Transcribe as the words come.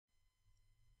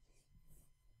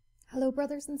Hello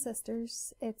brothers and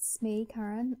sisters, it's me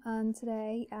Karen, and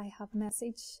today I have a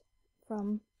message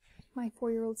from my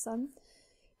 4-year-old son.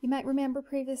 You might remember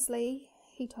previously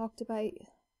he talked about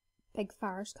big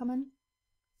fires coming,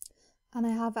 and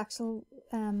I have actual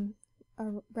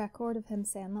a record of him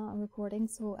saying that, a recording,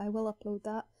 so I will upload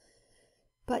that.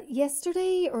 But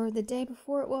yesterday, or the day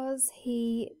before it was,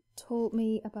 he told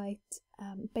me about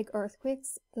big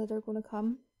earthquakes that are going to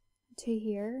come to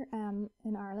here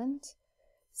in Ireland.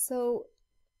 So,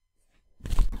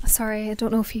 sorry, I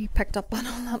don't know if you picked up on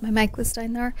all that, my mic was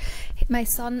down there. My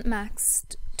son Max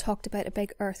talked about a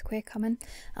big earthquake coming,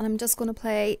 and I'm just going to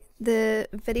play the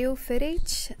video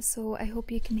footage, so I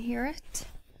hope you can hear it.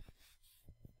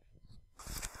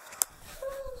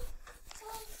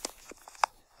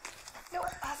 No,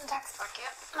 it hasn't texted back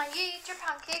yet. Now you eat your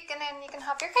pancake and then you can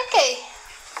have your cookie.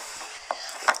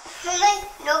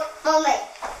 Mommy.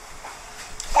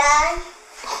 Dad.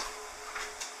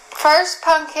 First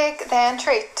pancake, then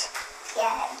treat.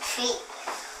 Yeah, treat.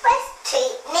 What's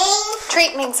treat mean?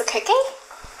 Treat means a cookie.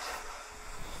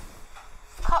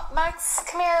 Max,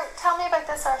 come here. Tell me about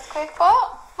this earthquake.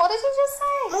 What? What did you just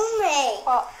say? Mommy.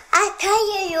 What? I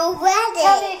tell you already.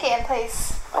 Tell me again,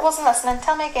 please. I wasn't listening.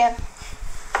 Tell me again.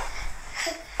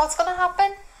 What's going to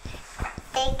happen?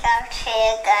 Big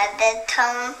earthquake at the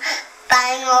time.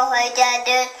 Bang over the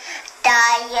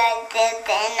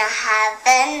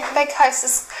heaven.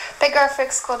 Big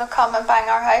earthquake's going to come and bang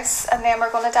our house, and then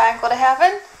we're going to die and go to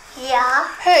heaven. Yeah.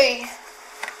 Who?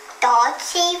 God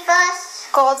save us.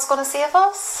 God's going to save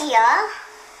us? Yeah.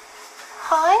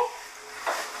 How?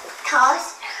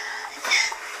 Cause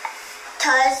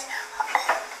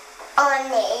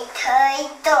only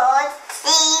God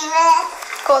save us.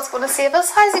 God's going to save us?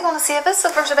 How's he going to save us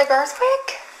if there's a big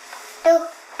earthquake?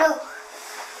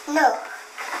 No.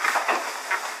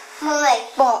 Mommy.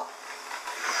 What?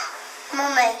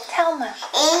 Mommy. Tell me.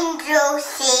 Angels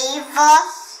save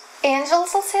us.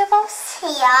 Angels will save us?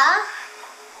 Yeah.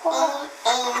 What?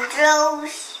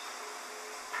 Angels,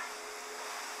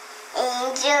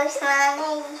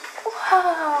 mommy.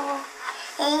 Wow.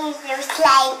 Angels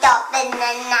light up in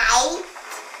the night.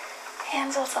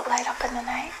 Angels that light up in the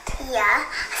night? Yeah.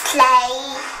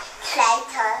 Slide too.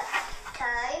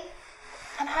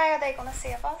 And how are they going to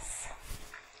save us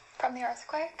from the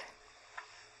earthquake?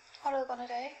 What are they going to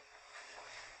do?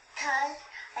 Cause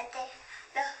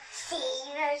the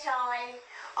sailors are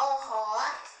all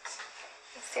hot.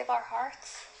 They save our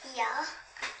hearts? Yeah.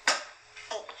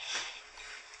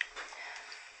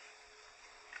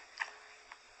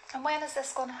 And when is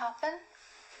this going to happen?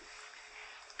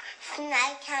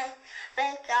 Night time,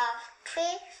 big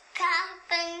earthquakes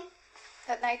happen.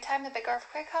 At night time, the big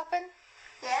earthquake happen?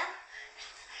 Yeah.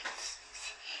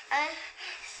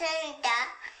 Sunday,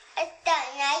 it's that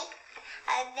night,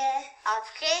 the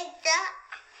earthquake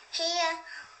here.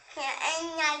 In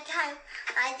night time,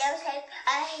 I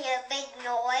hear a big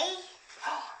noise.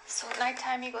 So at night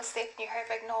time you go to sleep and you hear a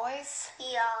big noise?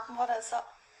 Yeah. And what is it?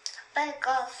 Big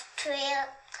earthquake.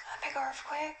 A big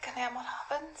earthquake, and then what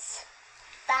happens?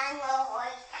 Bang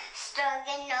over, stuck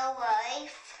in the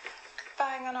roof.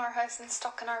 Bang on our house and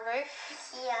stuck in our roof?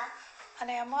 Yeah. And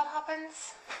then what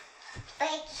happens?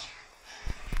 Big,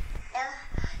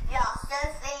 lots of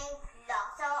things,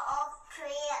 lots of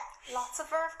earthquakes. Lots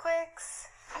of earthquakes?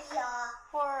 Yeah.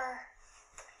 Or?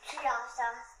 Lots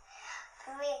of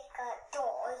big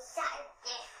doors out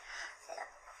there.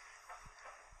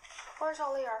 Where's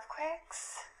all the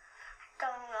earthquakes?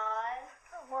 Don't know.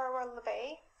 Where will they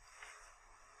be?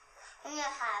 In the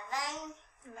heaven.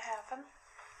 In heaven.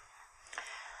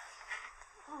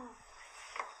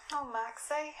 Oh,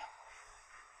 Maxie.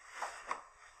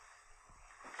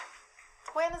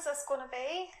 When is this going to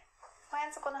be?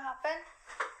 When's it going to happen?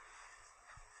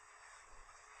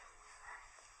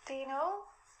 Do you know?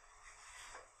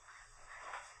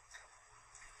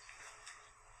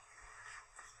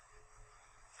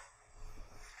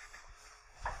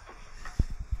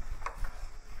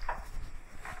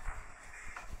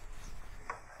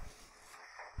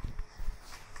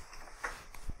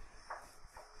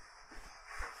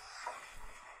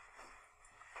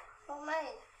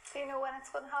 Mommy. Do you know when it's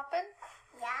going to happen?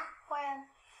 Yeah. When?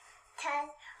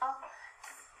 Cause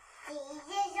Jesus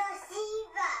will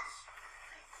save us.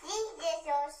 Jesus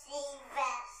will save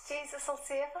us. Jesus will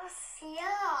save us?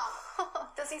 Yeah.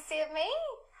 Does he save me?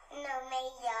 No, me,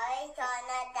 yeah,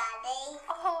 Connor, Daddy.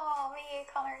 Oh, me,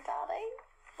 Connor, Daddy.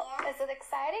 Yeah. Is it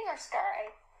exciting or scary?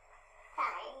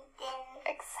 Exciting.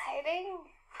 Exciting?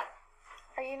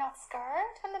 Are you not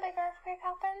scared when the big earthquake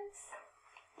happens?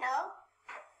 No.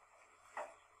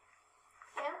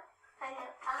 No, I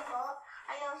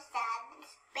know sad,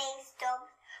 big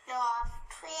stuff. no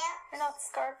earthquakes. You're not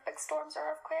scared of big storms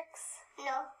or earthquakes?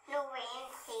 No rain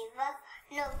fever.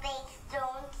 No big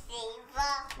storms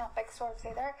either. Not big storms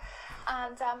either.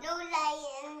 And no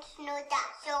lions, no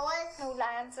dinosaurs. no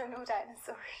lions or no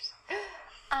dinosaurs.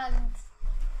 And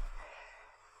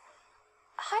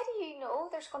how do you know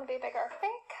there's going to be a big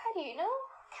earthquake? How do you know?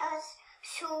 Because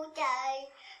so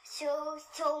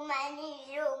many,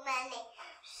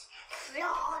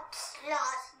 lots.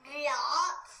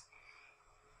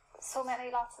 So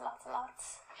many, lots and lots and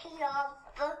lots. Here,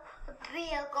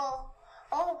 big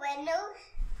all windows,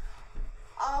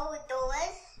 all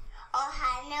doors, all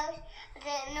handles,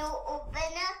 then no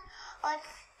opener, or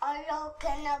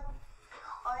looking up,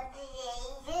 or the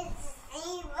ages,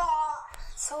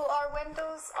 So our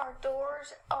windows, our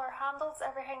doors, our handles,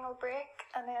 everything will break,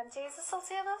 and then Jesus will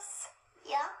save us?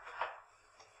 Yeah.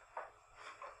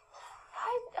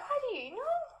 How do you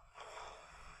know?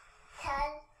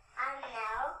 Because I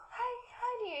know.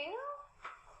 How do you know?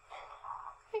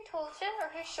 Who told you or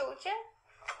who showed you?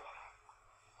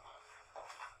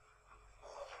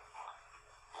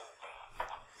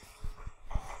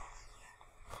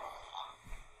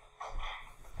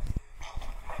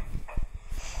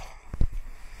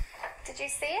 Did you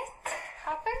see it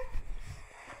happen?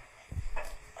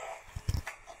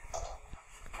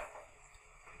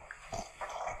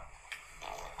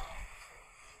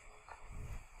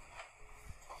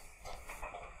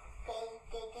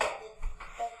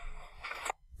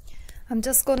 I'm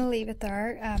just going to leave it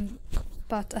there,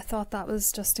 but I thought that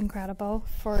was just incredible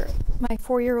for my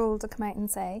 4-year-old to come out and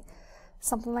say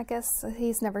something like this.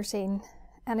 He's never seen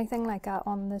anything like that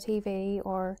on the TV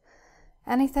or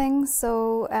anything,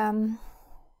 so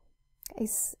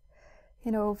he's,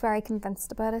 you know, very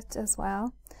convinced about it as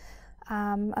well.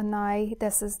 And now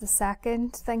this is the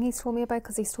second thing he's told me about,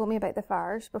 because he's told me about the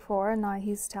fires before, and now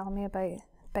he's telling me about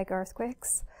big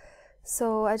earthquakes.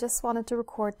 So I just wanted to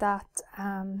record that,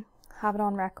 have it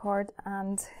on record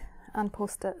and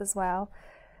post it as well.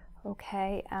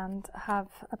 Okay, and have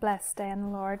a blessed day in the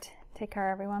Lord. Take care,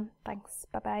 everyone. Thanks.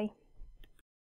 Bye bye.